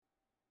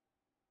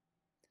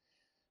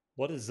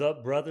What is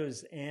up,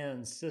 brothers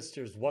and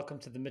sisters? Welcome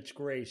to the Mitch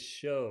Gray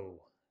Show.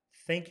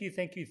 Thank you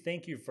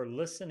for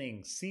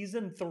listening.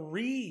 Season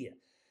 3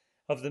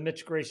 of the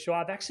Mitch Gray Show.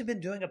 I've actually been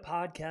doing a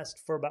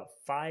podcast for about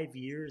 5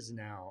 years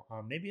now,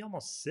 maybe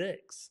almost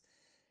 6.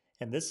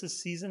 And this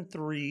is season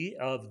 3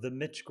 of the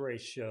Mitch Gray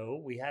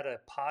Show. We had a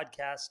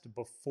podcast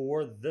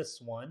before this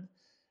one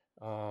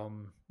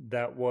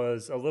that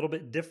was a little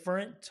bit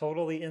different,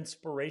 totally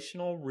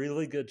inspirational,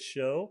 really good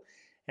show.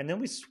 And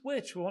then we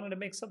switched. We wanted to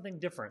make something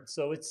different.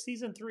 So it's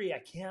season 3. I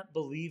can't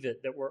believe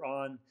it that we're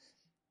on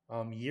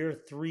year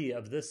 3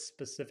 of this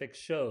specific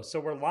show. So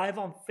we're live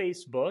on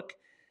Facebook.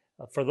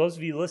 For those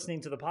of you listening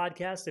to the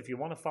podcast, if you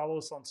want to follow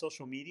us on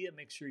social media,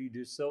 make sure you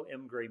do so,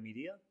 M Gray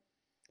Media.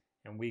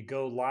 And we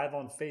go live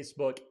on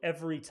Facebook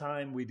every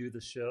time we do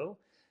the show.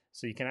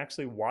 So you can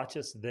actually watch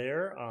us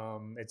there.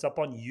 It's up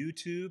on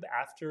YouTube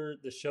after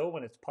the show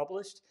when it's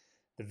published.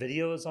 The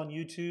video is on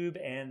YouTube,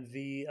 and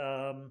the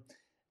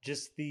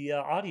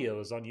audio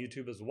is on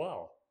YouTube as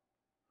well.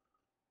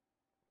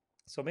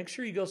 So make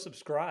sure you go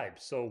subscribe.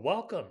 So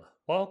welcome.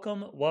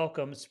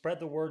 Spread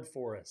the word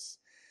for us.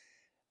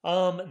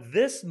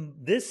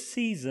 This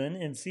season,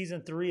 in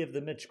season 3 of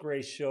the Mitch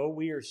Gray Show,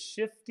 we are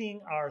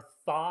shifting our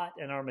thought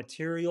and our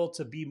material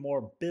to be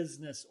more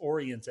business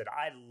oriented.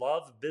 I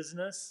love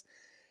business.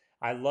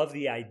 I love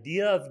the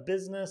idea of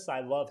business. I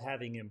love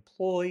having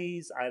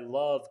employees. I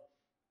love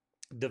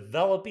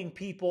developing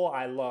people.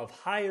 I love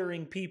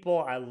hiring people.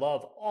 I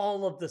love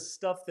all of the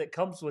stuff that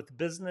comes with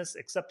business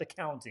except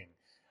accounting.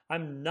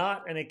 I'm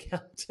not an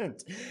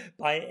accountant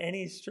by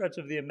any stretch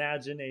of the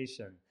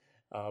imagination,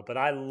 but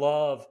I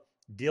love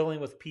dealing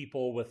with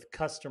people, with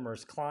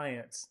customers,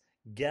 clients,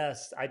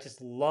 guests. I just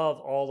love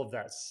all of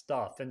that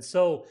stuff. And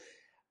so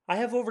I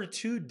have over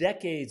 2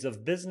 decades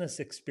of business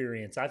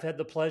experience. I've had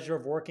the pleasure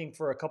of working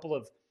for a couple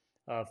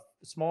of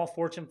small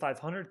Fortune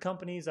 500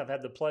 companies. I've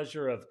had the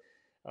pleasure of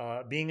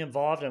being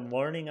involved and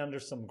learning under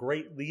some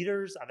great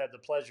leaders. I've had the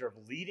pleasure of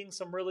leading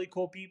some really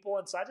cool people.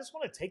 And so I just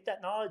want to take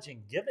that knowledge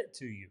and give it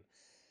to you.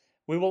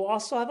 We will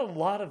also have a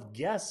lot of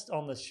guests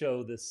on the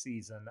show this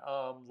season.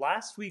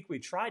 Last week, we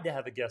tried to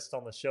have a guest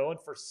on the show,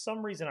 and for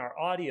some reason, our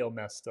audio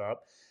messed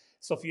up.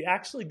 So if you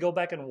actually go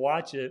back and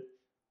watch it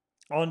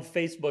on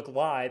Facebook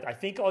Live, I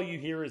think all you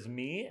hear is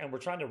me, and we're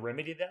trying to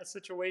remedy that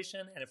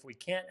situation. And if we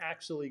can't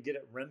actually get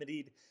it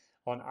remedied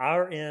on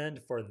our end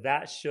for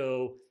that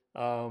show,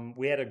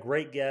 we had a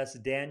great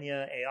guest,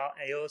 Danya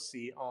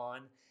Aosi,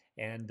 on,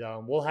 and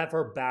we'll have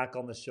her back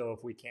on the show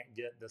if we can't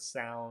get the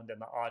sound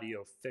and the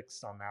audio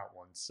fixed on that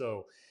one.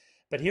 So,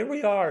 but here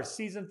we are,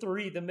 season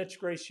 3, the Mitch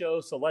Gray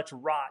Show. So let's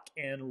rock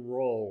and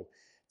roll.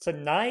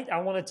 Tonight,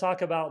 I want to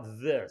talk about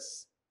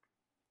this.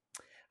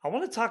 I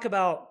want to talk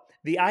about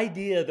the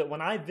idea that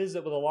when I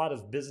visit with a lot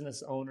of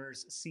business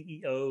owners,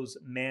 CEOs,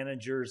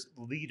 managers,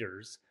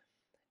 leaders,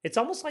 it's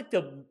almost like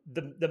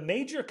the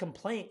major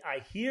complaint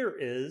I hear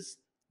is,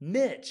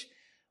 Mitch,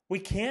 we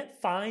can't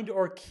find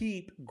or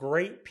keep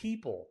great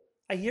people.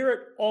 I hear it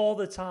all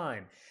the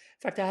time.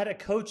 In fact, I had a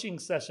coaching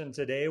session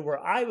today where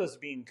I was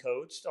being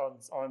coached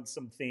on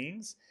some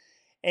things.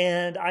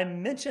 And I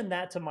mentioned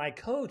that to my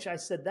coach. I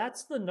said,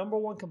 that's the number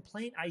one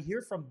complaint I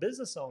hear from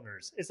business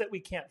owners, is that we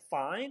can't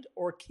find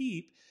or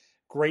keep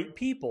great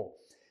people.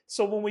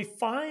 So when we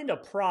find a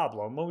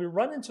problem, when we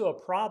run into a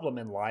problem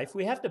in life,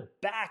 we have to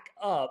back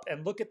up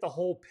and look at the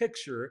whole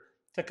picture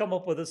to come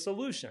up with a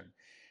solution.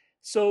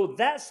 So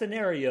that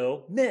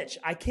scenario, Mitch,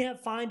 I can't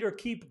find or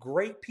keep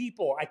great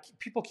people.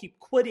 People keep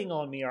quitting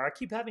on me, or I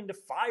keep having to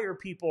fire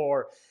people,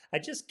 or I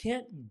just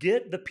can't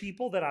get the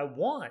people that I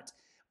want.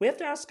 We have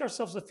to ask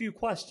ourselves a few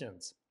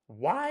questions.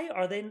 Why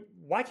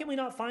can we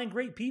not find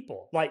great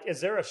people? Like,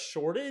 is there a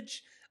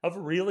shortage of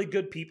really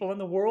good people in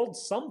the world?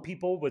 Some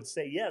people would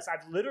say yes.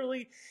 I've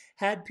literally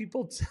had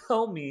people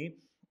tell me,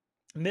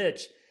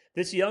 Mitch,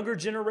 this younger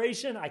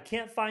generation, I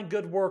can't find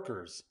good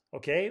workers.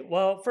 Okay,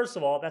 well, first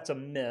of all, that's a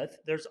myth.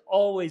 There's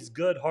always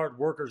good, hard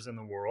workers in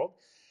the world.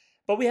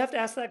 But we have to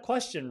ask that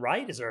question,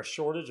 right? Is there a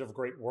shortage of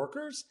great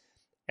workers?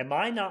 Am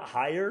I not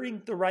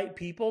hiring the right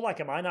people?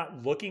 Like, am I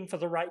not looking for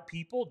the right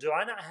people? Do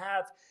I not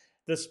have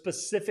the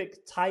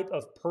specific type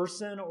of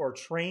person or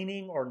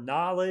training or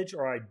knowledge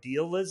or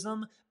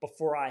idealism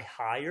before I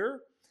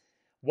hire?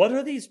 What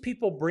are these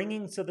people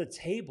bringing to the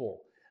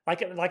table?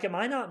 Like, am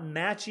I not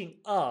matching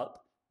up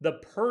the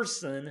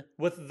person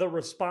with the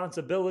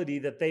responsibility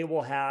that they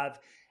will have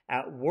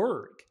at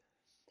work?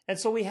 And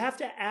so we have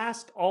to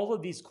ask all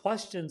of these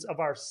questions of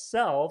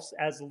ourselves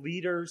as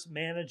leaders,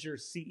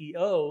 managers,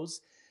 CEOs,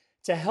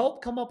 to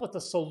help come up with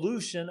a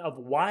solution of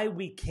why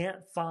we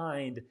can't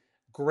find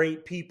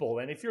great people.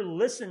 And if you're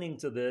listening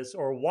to this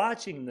or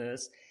watching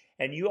this,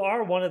 and you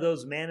are one of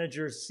those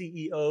managers,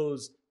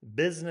 CEOs,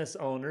 business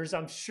owners,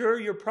 I'm sure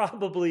you're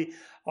probably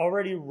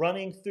already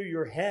running through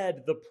your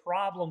head the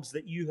problems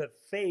that you have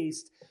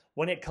faced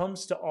when it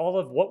comes to all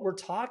of what we're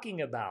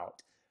talking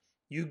about.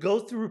 You go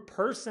through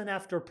person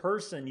after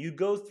person. You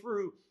go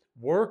through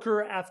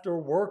Worker after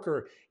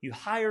worker. You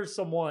hire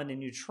someone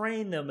and you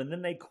train them and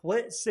then they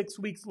quit 6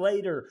 weeks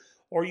later.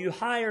 Or you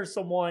hire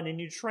someone and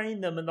you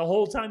train them and the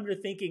whole time you're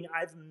thinking,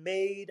 I've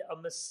made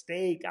a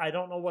mistake. I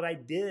don't know what I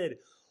did.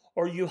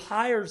 Or you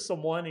hire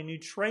someone and you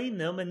train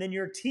them and then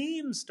your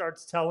team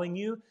starts telling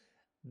you,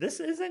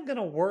 this isn't going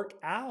to work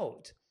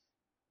out.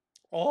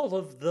 All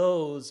of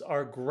those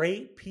are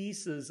great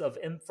pieces of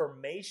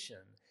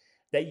information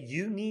that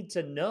you need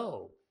to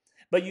know,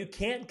 but you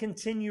can't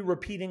continue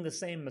repeating the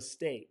same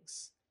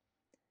mistakes.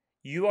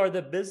 You are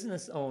the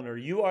business owner.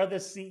 You are the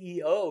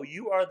CEO.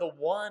 You are the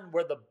one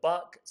where the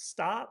buck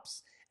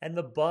stops and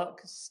the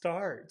buck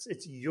starts.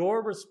 It's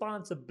your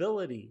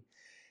responsibility.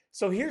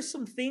 So here's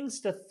some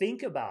things to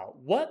think about.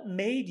 What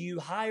made you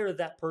hire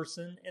that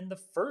person in the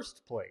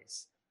first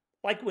place?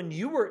 Like when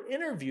you were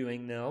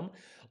interviewing them,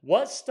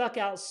 what stuck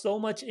out so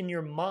much in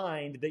your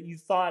mind that you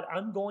thought,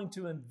 I'm going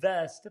to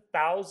invest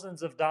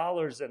thousands of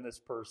dollars in this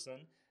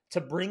person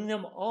to bring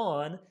them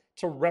on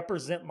to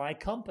represent my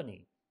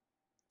company?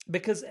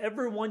 Because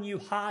everyone you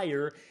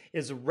hire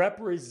is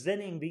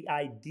representing the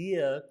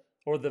idea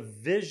or the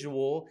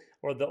visual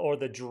or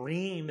the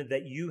dream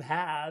that you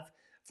have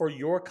for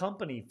your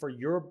company, for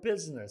your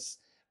business,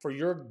 for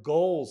your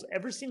goals.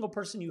 Every single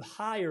person you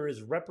hire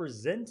is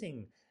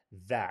representing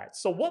that.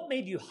 So what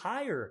made you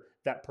hire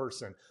that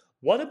person?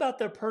 What about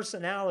their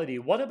personality?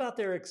 What about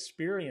their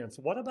experience?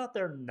 What about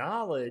their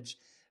knowledge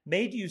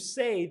made you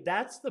say,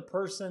 that's the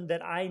person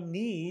that I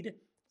need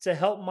to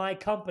help my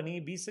company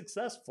be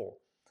successful?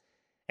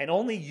 And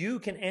only you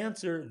can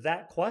answer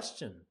that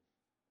question.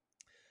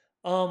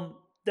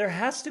 There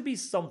has to be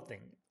something.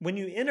 When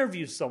you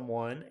interview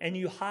someone and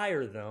you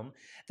hire them,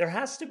 there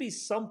has to be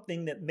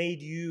something that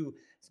made you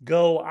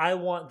go, I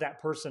want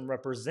that person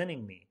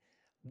representing me.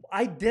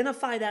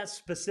 Identify that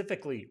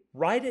specifically.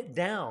 Write it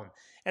down.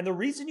 And the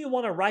reason you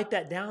want to write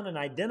that down and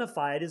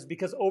identify it is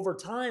because over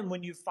time,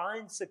 when you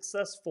find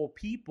successful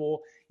people,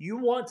 you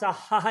want to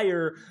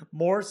hire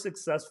more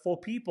successful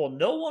people.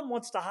 No one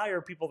wants to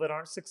hire people that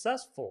aren't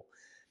successful.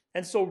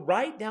 And so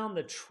write down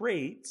the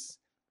traits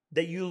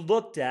that you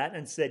looked at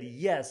and said,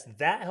 yes,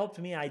 that helped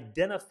me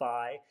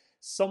identify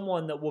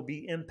someone that will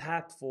be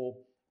impactful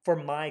for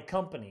my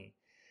company.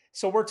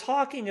 So we're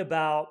talking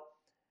about,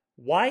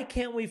 why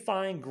can't we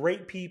find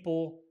great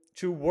people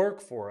to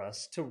work for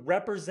us, to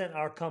represent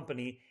our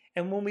company?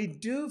 And when we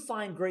do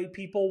find great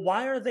people,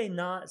 why are they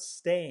not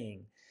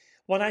staying?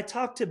 When I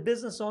talk to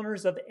business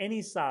owners of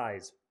any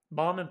size,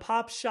 mom and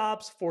pop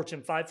shops,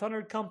 Fortune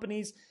 500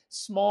 companies,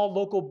 small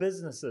local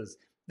businesses,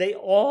 they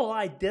all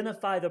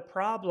identify the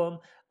problem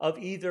of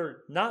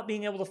either not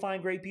being able to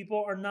find great people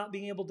or not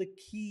being able to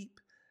keep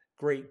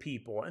great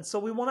people. And so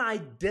we want to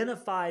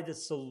identify the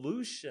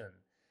solution.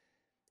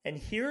 And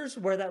here's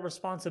where that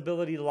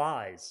responsibility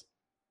lies.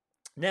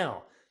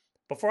 Now,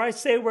 before I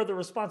say where the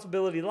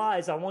responsibility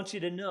lies, I want you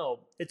to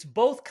know it's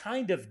both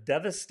kind of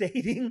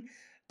devastating,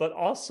 but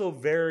also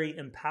very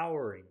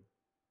empowering.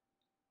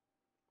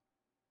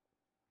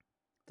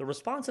 The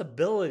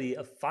responsibility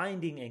of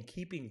finding and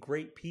keeping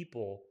great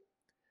people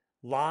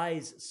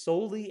lies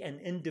solely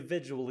and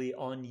individually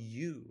on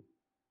you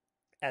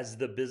as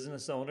the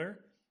business owner,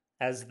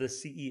 as the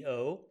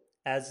CEO,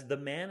 as the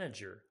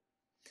manager.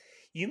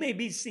 You may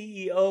be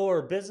CEO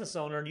or business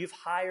owner and you've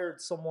hired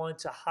someone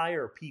to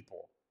hire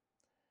people,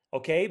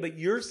 okay? But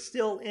you're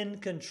still in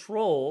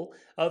control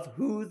of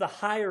who the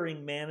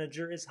hiring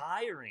manager is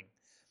hiring.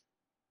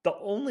 The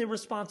only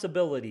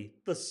responsibility,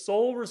 the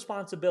sole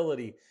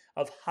responsibility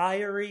of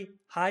hiring,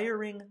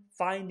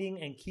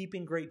 finding, and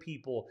keeping great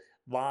people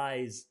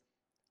lies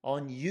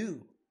on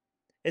you.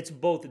 It's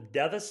both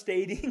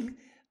devastating,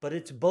 but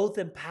it's both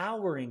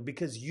empowering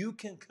because you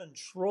can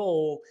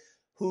control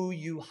who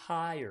you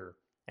hire.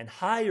 And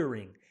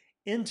hiring,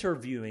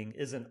 interviewing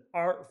is an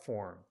art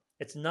form.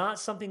 It's not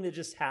something that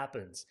just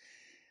happens.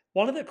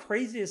 One of the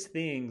craziest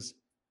things,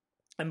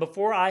 and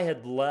before I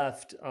had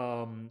left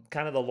kind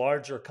of the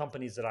larger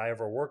companies that I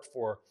ever worked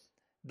for,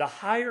 the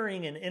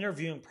hiring and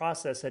interviewing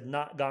process had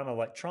not gone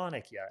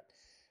electronic yet.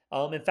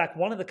 In fact,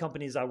 one of the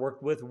companies I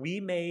worked with, we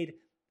made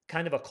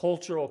kind of a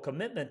cultural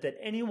commitment that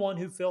anyone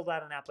who filled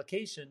out an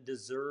application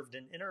deserved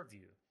an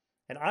interview.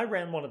 And I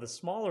ran one of the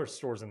smaller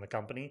stores in the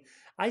company.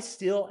 I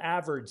still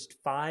averaged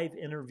 5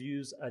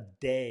 interviews a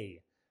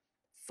day,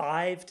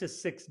 5 to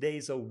 6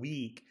 days a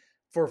week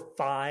for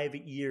 5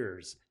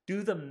 years.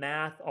 Do the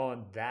math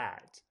on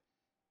that.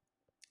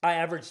 I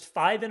averaged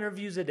 5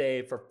 interviews a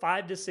day for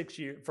 5 to 6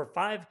 years, for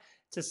 5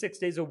 to 6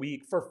 days a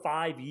week for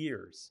 5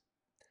 years.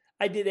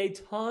 I did a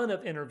ton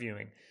of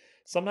interviewing.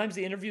 Sometimes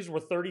the interviews were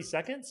 30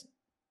 seconds.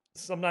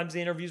 Sometimes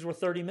the interviews were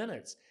 30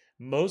 minutes.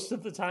 Most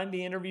of the time,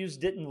 the interviews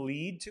didn't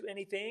lead to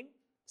anything.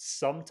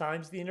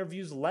 Sometimes the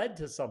interviews led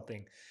to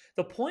something.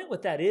 The point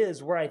with that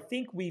is, where I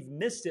think we've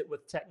missed it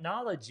with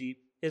technology,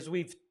 is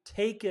we've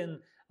taken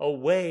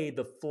away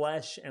the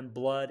flesh and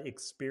blood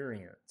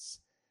experience.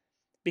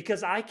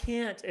 Because I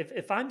can't,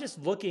 if I'm just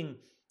looking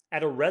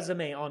at a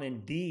resume on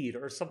Indeed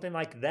or something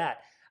like that,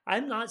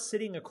 I'm not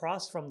sitting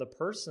across from the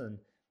person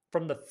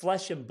from the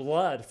flesh and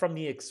blood, from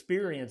the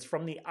experience,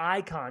 from the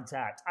eye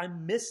contact.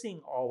 I'm missing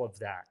all of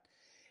that.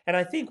 And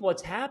I think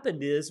what's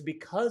happened is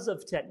because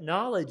of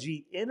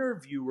technology,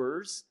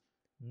 interviewers,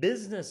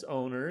 business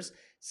owners,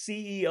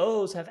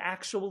 CEOs have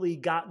actually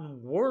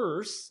gotten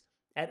worse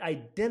at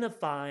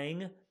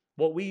identifying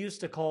what we used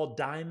to call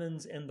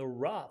diamonds in the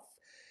rough.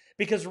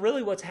 Because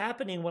really what's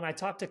happening when I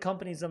talk to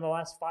companies in the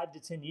last 5 to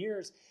 10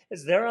 years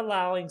is they're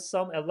allowing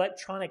some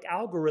electronic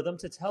algorithm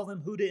to tell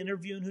them who to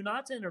interview and who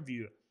not to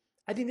interview.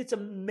 I think it's a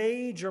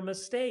major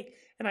mistake,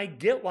 and I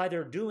get why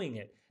they're doing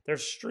it. They're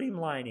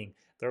streamlining,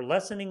 they're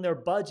lessening their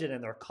budget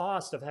and their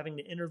cost of having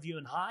to interview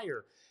and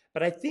hire.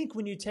 But I think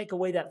when you take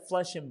away that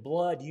flesh and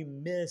blood, you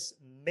miss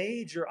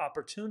major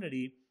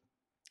opportunity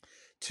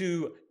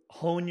to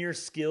hone your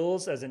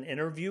skills as an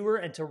interviewer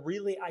and to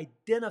really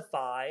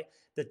identify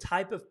the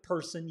type of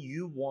person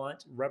you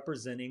want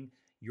representing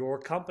your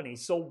company.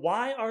 So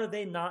why are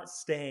they not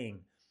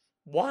staying?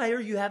 Why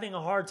are you having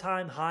a hard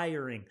time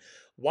hiring?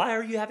 Why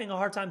are you having a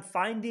hard time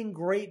finding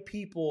great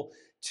people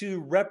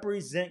to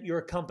represent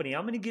your company?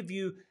 I'm going to give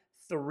you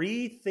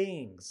 3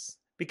 things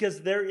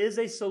because there is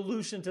a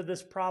solution to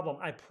this problem.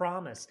 I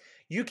promise.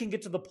 You can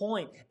get to the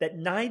point that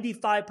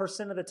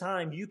 95% of the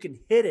time you can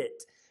hit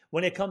it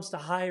when it comes to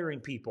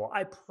hiring people.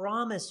 I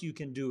promise you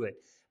can do it,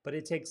 but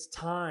it takes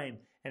time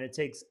and it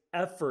takes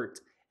effort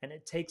and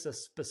it takes a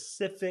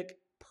specific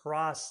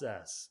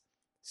process.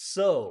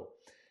 So,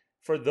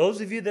 for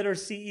those of you that are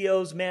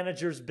CEOs,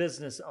 managers,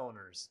 business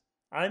owners,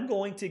 I'm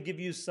going to give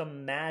you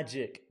some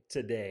magic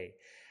today.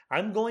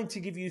 I'm going to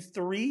give you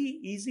 3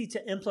 easy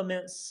to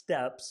implement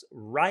steps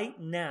right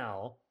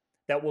now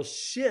that will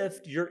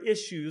shift your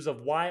issues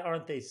of why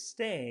aren't they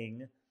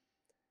staying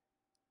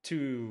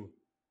to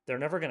they're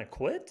never going to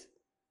quit.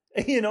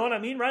 You know what I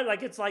mean, right?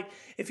 Like it's like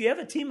if you have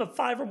a team of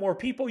 5 or more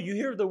people, you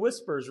hear the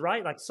whispers,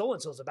 right? Like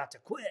so-and-so's about to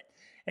quit.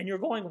 And you're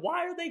going,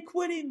 why are they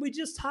quitting? We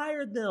just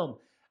hired them.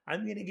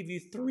 I'm going to give you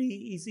 3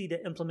 easy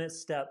to implement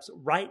steps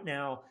right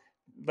now.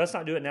 Let's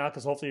not do it now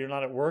because hopefully you're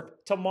not at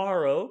work.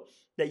 Tomorrow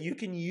that you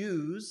can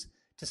use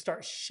to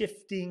start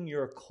shifting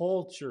your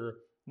culture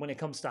when it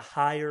comes to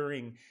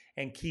hiring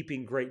and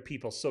keeping great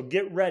people. So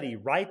get ready.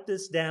 Write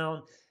this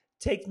down.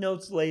 Take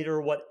notes later,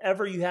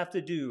 whatever you have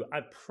to do. I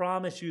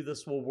promise you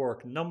this will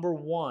work. Number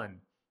 1,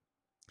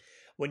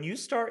 when you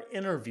start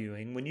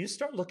interviewing, when you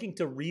start looking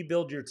to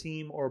rebuild your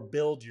team or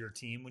build your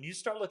team, when you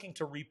start looking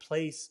to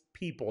replace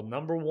people,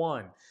 number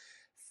 1,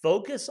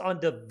 focus on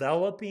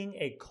developing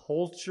a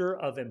culture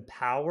of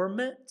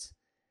empowerment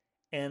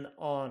and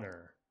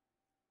honor.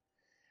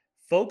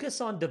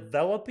 Focus on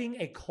developing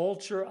a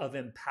culture of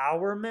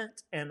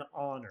empowerment and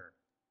honor.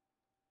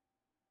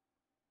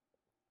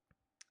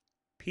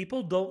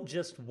 People don't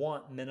just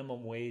want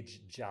minimum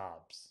wage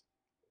jobs.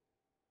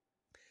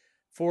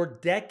 For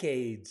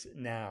decades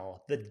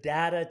now, the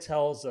data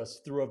tells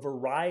us through a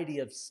variety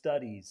of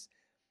studies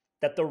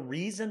that the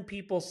reason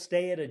people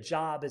stay at a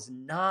job is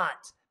not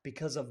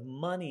because of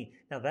money.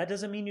 Now, that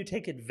doesn't mean you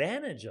take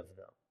advantage of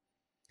them,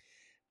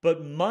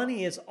 but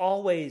money is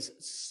always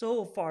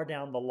so far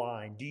down the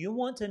line. Do you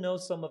want to know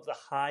some of the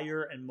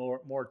higher and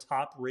more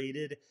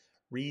top-rated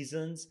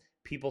reasons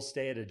people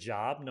stay at a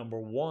job? Number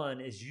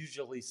 1 is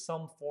usually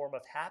some form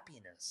of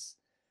happiness.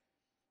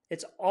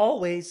 It's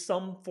always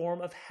some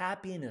form of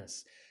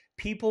happiness.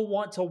 People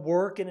want to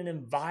work in an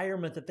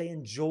environment that they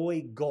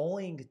enjoy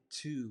going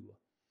to.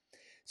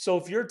 So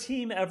if your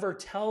team ever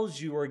tells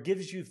you or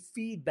gives you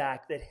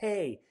feedback that,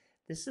 hey,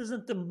 this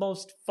isn't the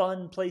most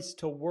fun place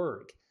to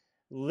work,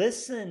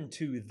 listen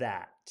to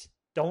that.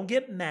 Don't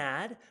get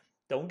mad.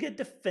 Don't get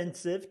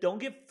defensive. Don't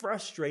get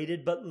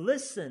frustrated, but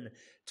listen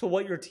to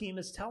what your team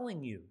is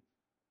telling you.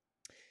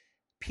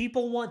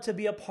 People want to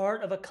be a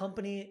part of a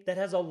company that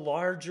has a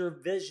larger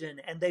vision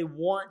and they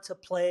want to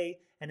play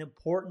an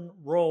important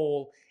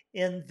role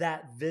in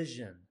that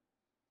vision.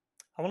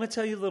 I want to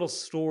tell you a little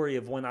story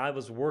of when I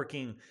was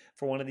working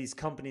for one of these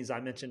companies I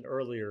mentioned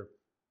earlier.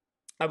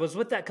 I was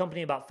with that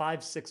company about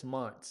 5-6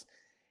 months.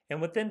 And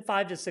within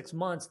 5 to 6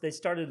 months, they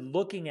started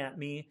looking at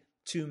me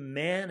to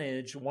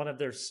manage one of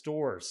their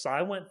stores. So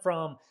I went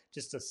from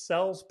just a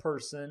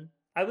salesperson.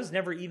 I was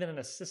never even an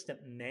assistant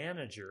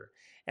manager.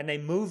 And they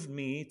moved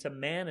me to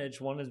manage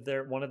one of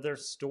their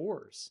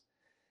stores.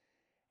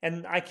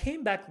 And I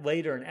came back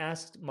later and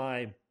asked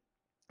my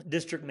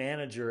district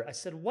manager, I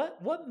said,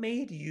 what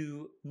made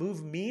you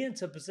move me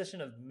into a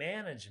position of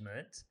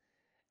management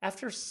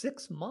after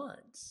 6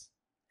 months?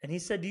 And he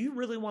said, do you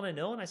really want to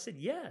know? And I said,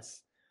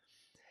 yes.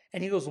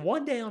 And he goes,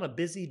 one day on a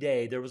busy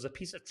day, there was a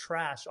piece of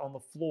trash on the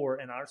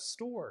floor in our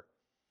store.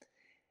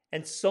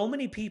 And so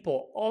many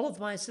people, all of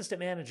my assistant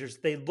managers,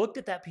 they looked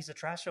at that piece of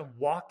trash and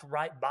walked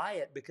right by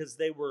it because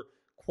they were,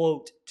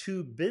 quote,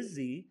 too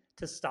busy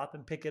to stop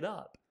and pick it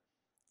up.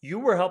 You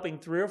were helping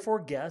 3 or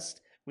 4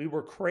 guests. We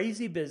were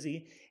crazy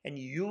busy. And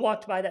you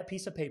walked by that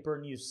piece of paper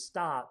and you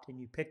stopped and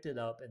you picked it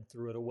up and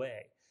threw it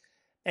away.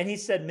 And he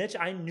said, Mitch,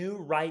 I knew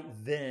right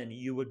then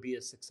you would be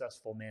a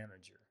successful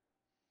manager.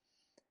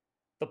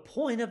 The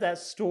point of that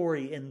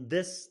story in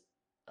this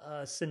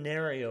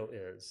scenario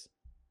is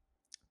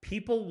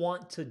People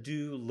want to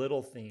do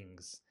little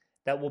things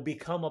that will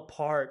become a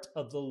part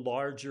of the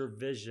larger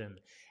vision,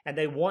 and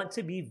they want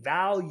to be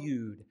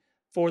valued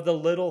for the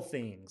little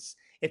things.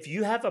 If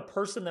you have a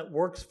person that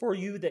works for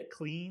you that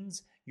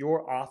cleans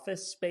your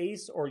office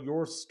space or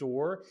your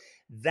store,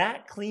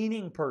 that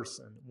cleaning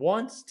person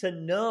wants to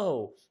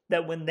know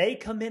that when they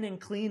come in and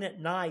clean at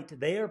night,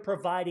 they are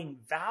providing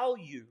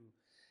value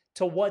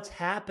to what's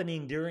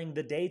happening during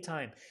the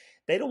daytime.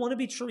 They don't want to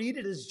be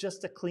treated as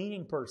just a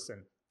cleaning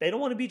person. They don't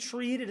want to be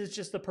treated as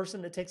just the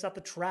person that takes out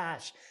the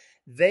trash.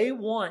 They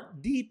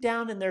want deep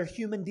down in their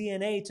human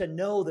DNA to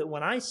know that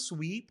when I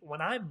sweep,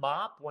 when I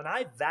mop, when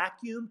I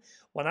vacuum,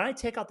 when I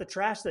take out the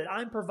trash, that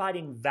I'm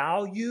providing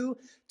value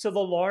to the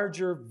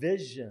larger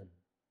vision.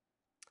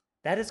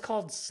 That is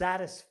called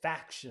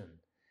satisfaction.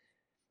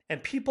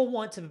 And people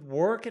want to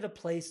work at a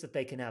place that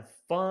they can have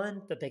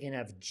fun, that they can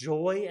have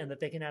joy, and that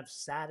they can have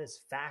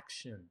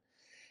satisfaction.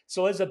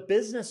 So as a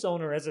business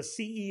owner, as a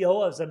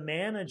CEO, as a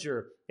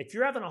manager, if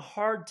you're having a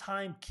hard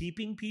time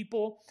keeping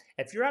people,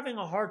 if you're having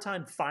a hard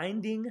time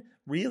finding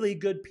really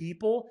good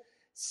people,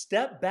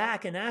 step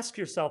back and ask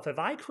yourself, have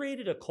I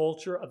created a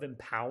culture of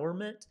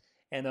empowerment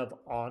and of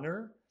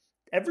honor?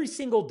 Every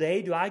single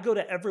day, do I go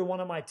to every one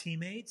of my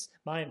teammates,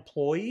 my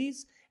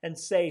employees, and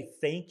say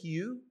thank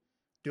you?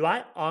 Do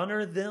I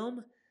honor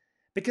them?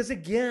 Because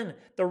again,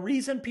 the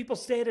reason people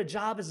stay at a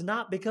job is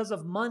not because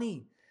of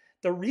money.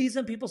 The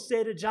reason people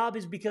stay at a job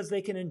is because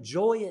they can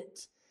enjoy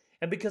it,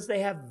 and because they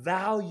have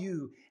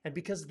value, and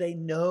because they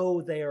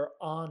know they are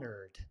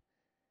honored.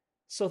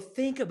 So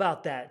think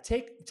about that.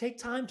 Take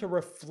time to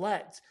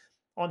reflect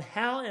on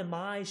how am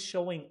I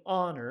showing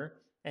honor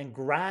and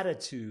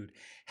gratitude?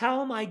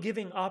 How am I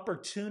giving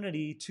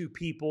opportunity to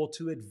people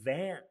to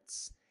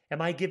advance?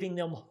 Am I giving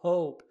them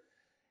hope?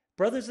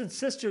 Brothers and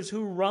sisters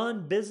who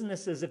run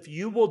businesses, if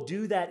you will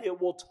do that,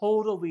 it will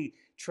totally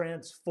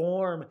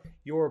transform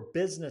your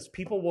business.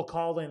 People will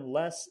call in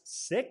less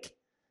sick,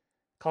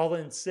 call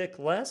in sick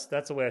less.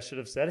 That's the way I should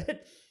have said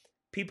it.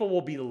 People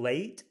will be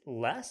late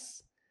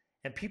less,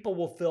 and people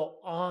will feel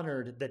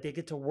honored that they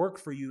get to work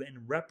for you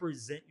and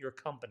represent your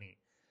company.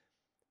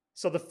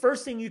 So the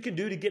first thing you can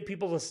do to get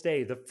people to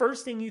stay, the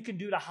first thing you can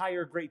do to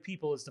hire great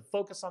people is to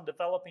focus on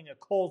developing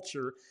a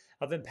culture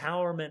of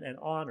empowerment and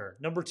honor.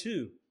 Number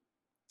two,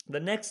 the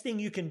next thing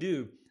you can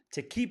do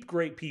to keep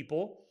great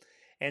people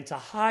and to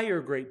hire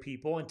great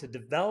people and to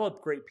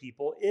develop great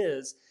people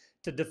is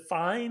to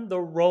define the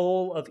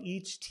role of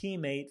each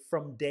teammate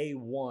from day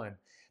one.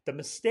 The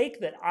mistake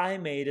that I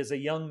made as a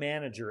young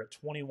manager at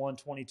 21,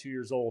 22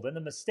 years old, and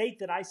the mistake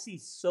that I see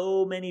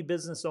so many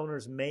business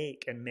owners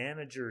make and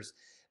managers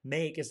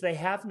make, is they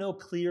have no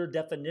clear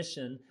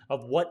definition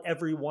of what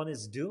everyone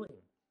is doing.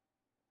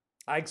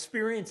 I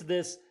experience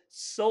this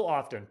so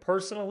often,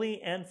 personally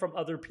and from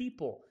other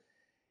people,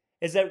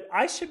 is that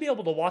I should be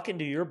able to walk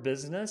into your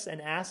business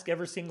and ask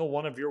every single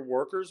one of your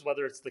workers,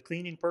 whether it's the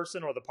cleaning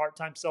person or the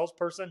part-time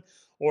salesperson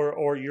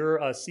or your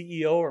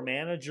CEO or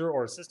manager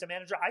or assistant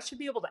manager, I should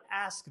be able to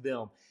ask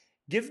them,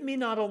 give me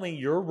not only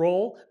your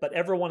role, but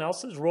everyone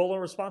else's role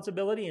and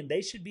responsibility, and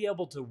they should be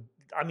able to,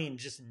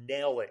 just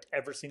nail it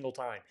every single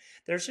time.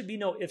 There should be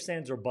no ifs,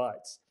 ands, or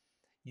buts.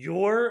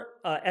 Your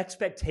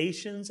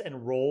expectations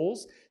and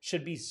roles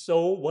should be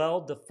so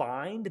well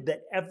defined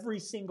that every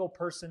single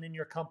person in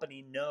your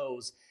company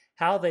knows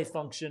how they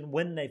function,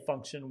 when they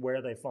function,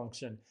 where they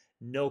function,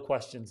 no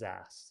questions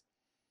asked.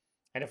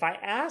 And if I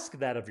ask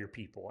that of your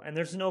people and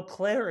there's no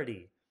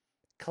clarity,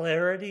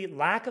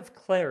 lack of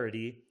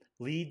clarity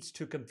leads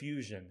to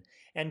confusion,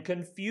 and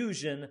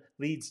confusion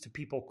leads to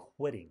people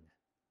quitting.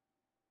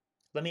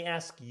 Let me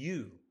ask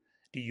you,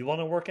 do you want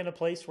to work in a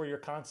place where you're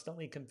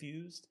constantly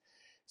confused?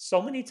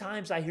 So many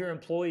times I hear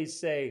employees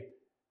say,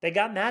 they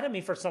got mad at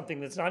me for something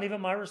that's not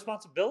even my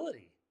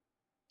responsibility.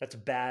 That's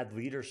bad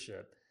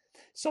leadership.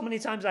 So many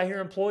times I hear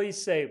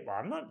employees say, well,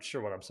 I'm not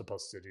sure what I'm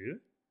supposed to do.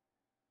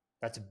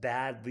 That's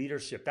bad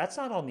leadership. That's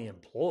not on the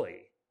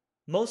employee.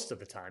 Most of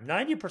the time,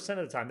 90%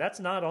 of the time, that's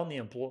not on the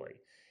employee.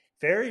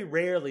 Very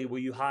rarely will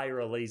you hire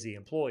a lazy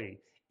employee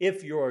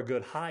if you're a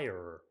good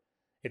hirer.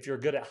 If you're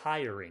good at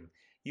hiring,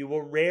 you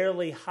will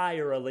rarely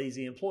hire a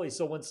lazy employee.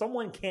 So when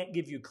someone can't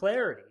give you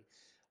clarity,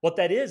 what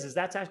that is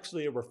that's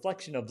actually a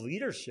reflection of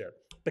leadership,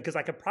 because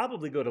I could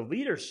probably go to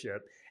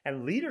leadership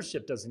and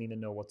leadership doesn't even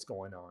know what's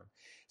going on.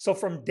 So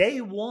from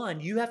day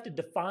one, you have to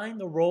define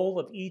the role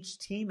of each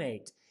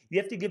teammate. You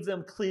have to give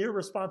them clear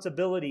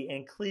responsibility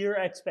and clear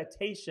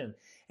expectation.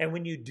 And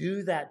when you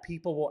do that,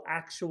 people will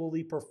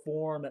actually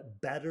perform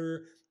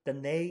better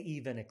than they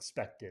even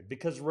expected.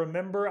 Because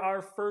remember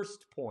our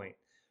first point,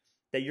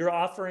 that you're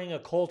offering a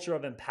culture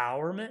of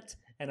empowerment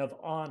and of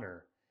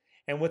honor.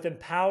 And with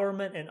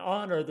empowerment and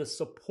honor, the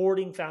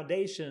supporting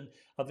foundation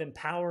of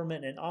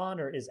empowerment and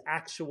honor is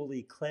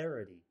actually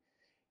clarity.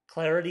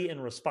 Clarity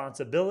in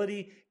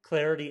responsibility,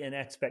 clarity in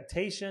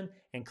expectation,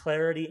 and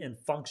clarity in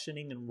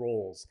functioning and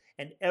roles.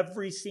 And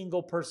every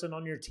single person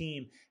on your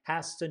team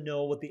has to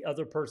know what the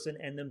other person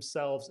and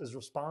themselves is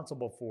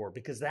responsible for,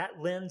 because that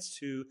lends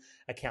to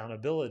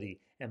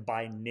accountability. And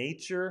by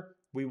nature,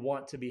 we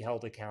want to be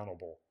held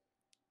accountable.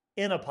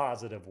 in a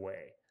positive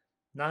way,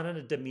 not in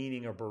a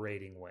demeaning or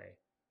berating way.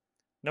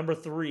 Number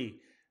 3,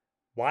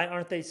 why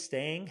aren't they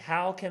staying?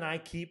 How can I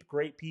keep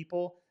great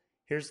people?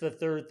 Here's the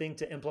third thing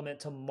to implement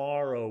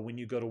tomorrow when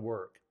you go to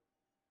work.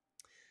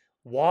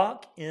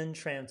 Walk in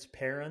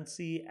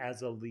transparency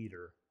as a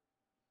leader.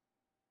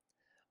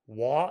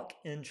 Walk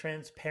in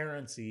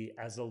transparency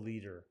as a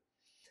leader.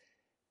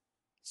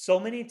 So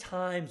many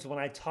times when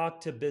I talk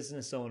to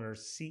business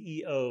owners,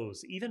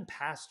 CEOs, even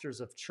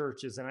pastors of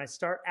churches, and I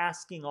start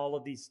asking all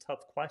of these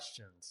tough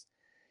questions,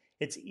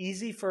 it's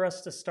easy for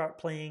us to start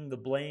playing the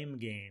blame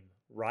game,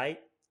 right?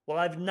 Well,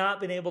 I've not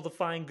been able to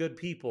find good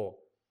people.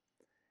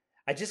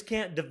 I just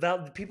can't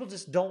develop. People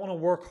just don't want to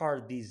work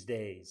hard these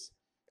days.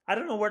 I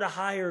don't know where to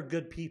hire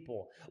good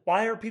people.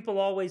 Why are people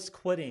always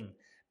quitting?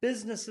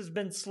 Business has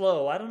been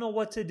slow. I don't know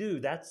what to do.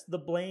 That's the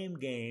blame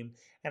game.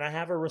 And I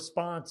have a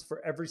response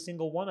for every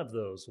single one of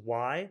those.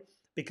 Why?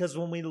 Because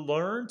when we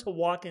learn to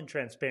walk in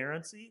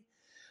transparency,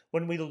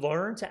 when we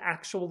learn to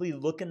actually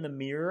look in the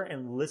mirror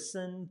and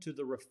listen to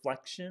the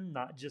reflection,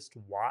 not just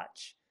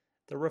watch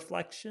the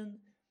reflection,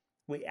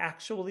 we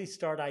actually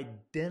start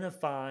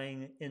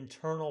identifying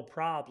internal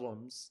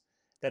problems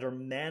that are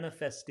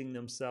manifesting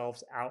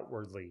themselves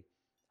outwardly.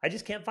 I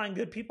just can't find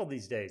good people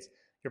these days.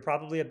 You're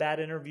probably a bad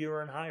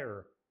interviewer and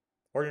hirer,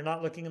 or you're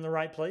not looking in the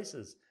right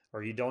places,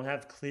 or you don't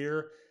have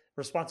clear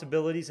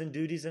responsibilities and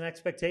duties and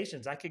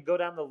expectations. I could go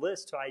down the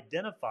list to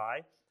identify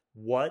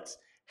what's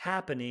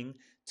happening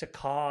to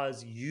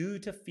cause you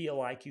to feel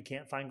like you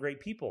can't find great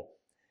people.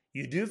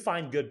 You do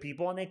find good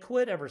people and they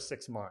quit every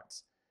 6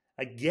 months.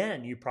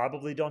 Again, you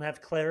probably don't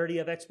have clarity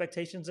of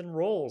expectations and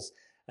roles.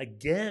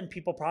 Again,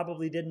 people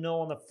probably didn't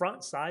know on the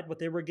front side what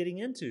they were getting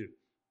into.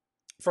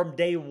 From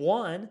day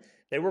one,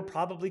 they were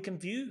probably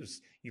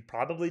confused. You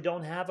probably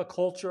don't have a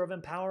culture of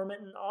empowerment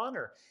and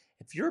honor.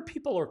 If your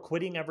people are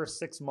quitting every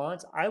 6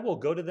 months, I will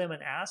go to them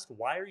and ask,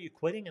 why are you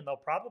quitting? And they'll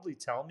probably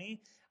tell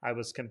me, I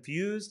was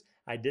confused.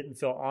 I didn't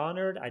feel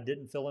honored. I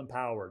didn't feel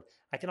empowered.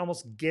 I can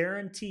almost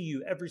guarantee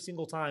you every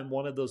single time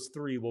one of those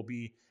 3 will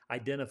be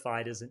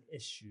identified as an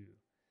issue.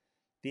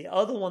 The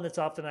other one that's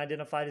often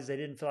identified is they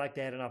didn't feel like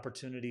they had an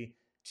opportunity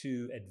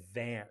to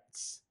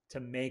advance, to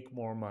make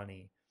more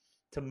money,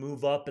 to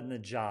move up in the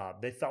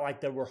job. They felt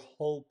like they were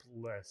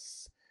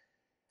hopeless.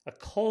 A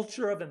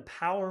culture of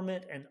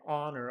empowerment and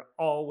honor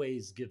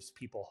always gives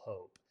people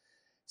hope.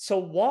 So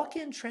walk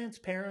in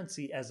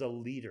transparency as a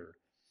leader.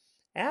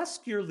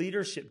 Ask your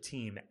leadership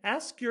team,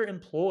 ask your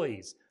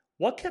employees,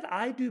 what could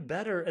I do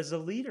better as a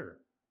leader?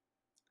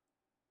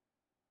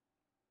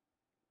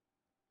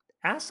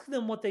 Ask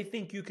them what they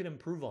think you can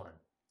improve on.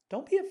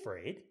 Don't be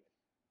afraid.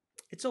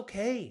 It's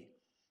okay.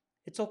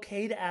 It's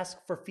okay to ask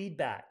for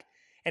feedback.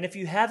 And if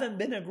you haven't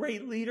been a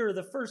great leader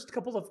the first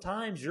couple of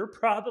times, you're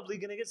probably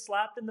going to get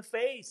slapped in the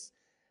face.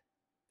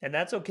 And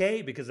that's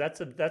okay, because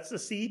that's the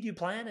seed you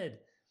planted.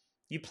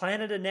 You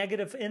planted a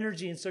negative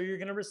energy, and so you're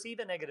going to receive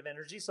a negative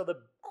energy. So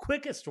the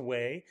quickest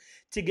way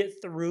to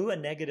get through a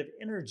negative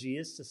energy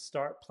is to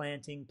start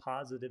planting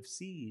positive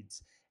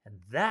seeds. And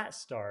that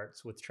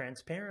starts with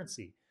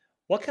transparency.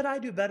 What could I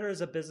do better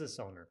as a business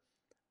owner?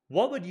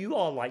 What would you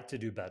all like to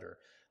do better?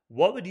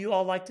 What would you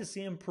all like to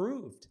see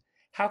improved?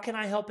 How can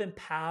I help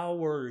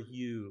empower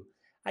you?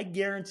 I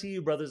guarantee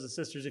you, brothers and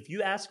sisters, if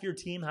you ask your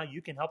team how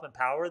you can help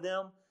empower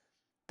them,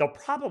 they'll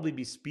probably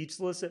be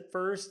speechless at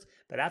first,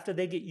 but after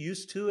they get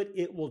used to it,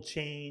 it will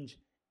change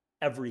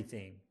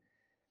everything.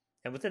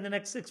 And within the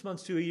next 6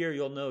 months to a year,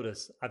 you'll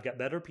notice I've got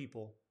better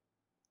people.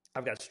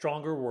 I've got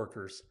stronger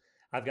workers.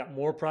 I've got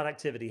more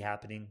productivity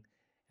happening,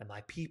 and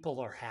my people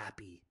are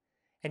happy.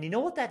 And you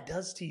know what that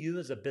does to you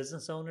as a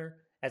business owner,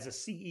 as a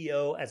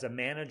CEO, as a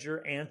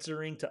manager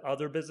answering to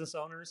other business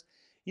owners?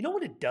 You know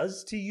what it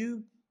does to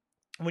you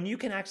when you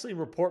can actually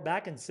report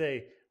back and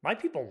say, my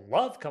people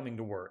love coming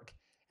to work.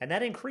 And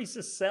that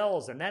increases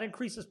sales, and that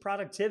increases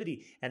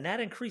productivity, and that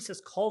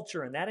increases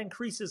culture, and that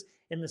increases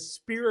in the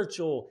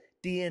spiritual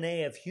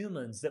DNA of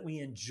humans that we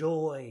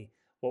enjoy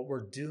what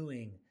we're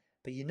doing.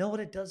 But you know what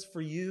it does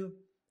for you?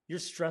 Your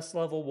stress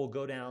level will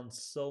go down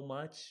so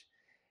much.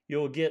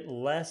 You'll get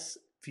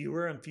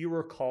fewer and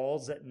fewer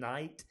calls at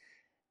night.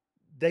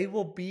 They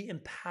will be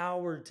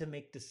empowered to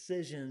make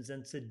decisions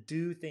and to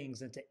do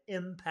things and to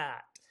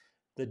impact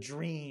the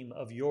dream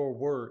of your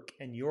work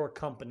and your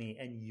company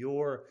and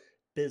your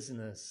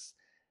business.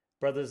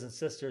 Brothers and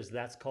sisters,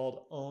 that's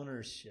called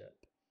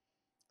ownership.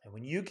 And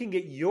when you can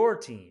get your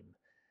team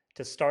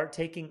to start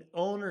taking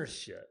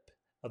ownership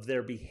of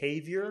their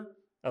behavior,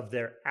 of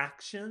their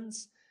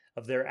actions,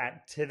 of their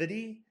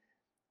activity,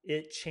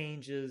 it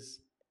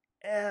changes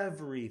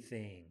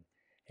everything.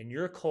 And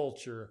your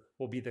culture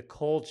will be the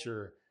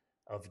culture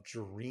of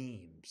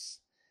dreams.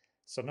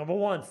 So number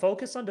 1,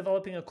 focus on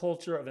developing a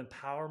culture of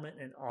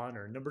empowerment and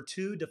honor. Number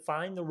 2,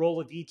 define the role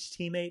of each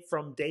teammate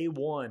from day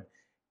 1.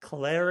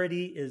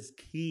 Clarity is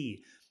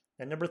key.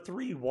 And number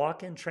 3,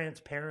 walk in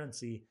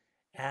transparency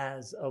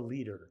as a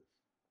leader.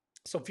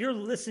 So if you're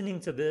listening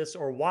to this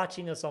or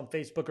watching us on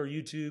Facebook or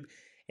YouTube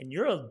and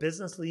you're a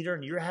business leader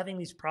and you're having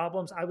these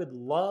problems, I would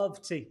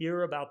love to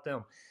hear about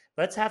them.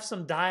 Let's have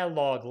some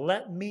dialogue.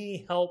 Let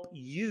me help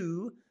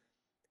you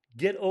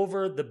get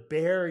over the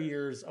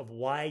barriers of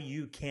why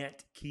you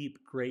can't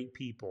keep great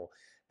people.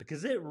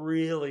 Because it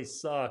really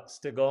sucks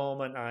to go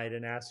home at night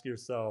and ask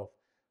yourself,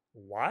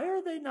 why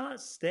are they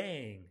not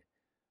staying?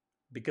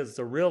 Because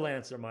the real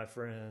answer, my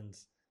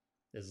friends,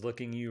 is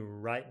looking you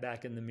right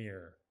back in the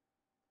mirror.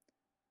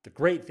 The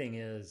great thing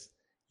is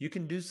you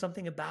can do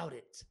something about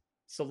it.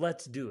 So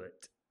let's do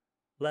it.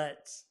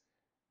 Let's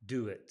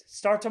do it.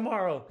 Start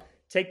tomorrow.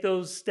 Take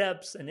those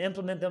steps and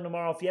implement them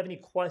tomorrow. If you have any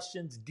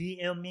questions,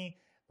 DM me.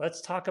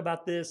 Let's talk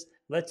about this.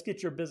 Let's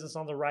get your business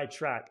on the right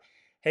track.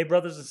 Hey,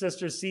 brothers and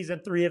sisters, season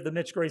 3 of the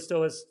Mitch Gray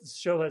show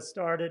has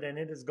started, and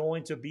it is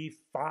going to be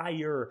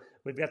fire.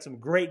 We've got some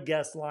great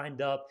guests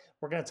lined up.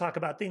 We're going to talk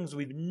about things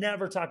we've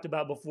never talked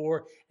about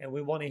before, and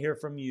we want to hear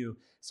from you.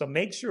 So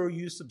make sure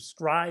you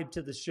subscribe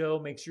to the show.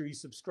 Make sure you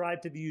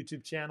subscribe to the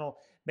YouTube channel.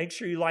 Make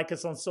sure you like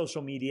us on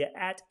social media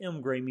at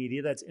mgray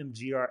media. That's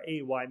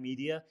MGRAY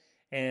media.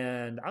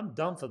 And I'm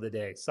done for the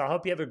day. So I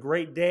hope you have a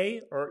great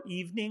day or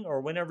evening or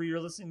whenever you're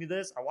listening to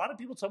this. A lot of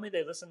people told me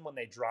they listen when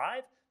they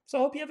drive. So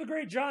I hope you have a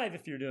great drive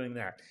if you're doing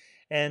that.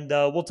 And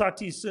we'll talk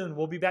to you soon.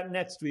 We'll be back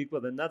next week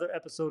with another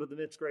episode of The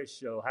Mitch Gray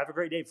Show. Have a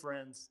great day,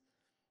 friends.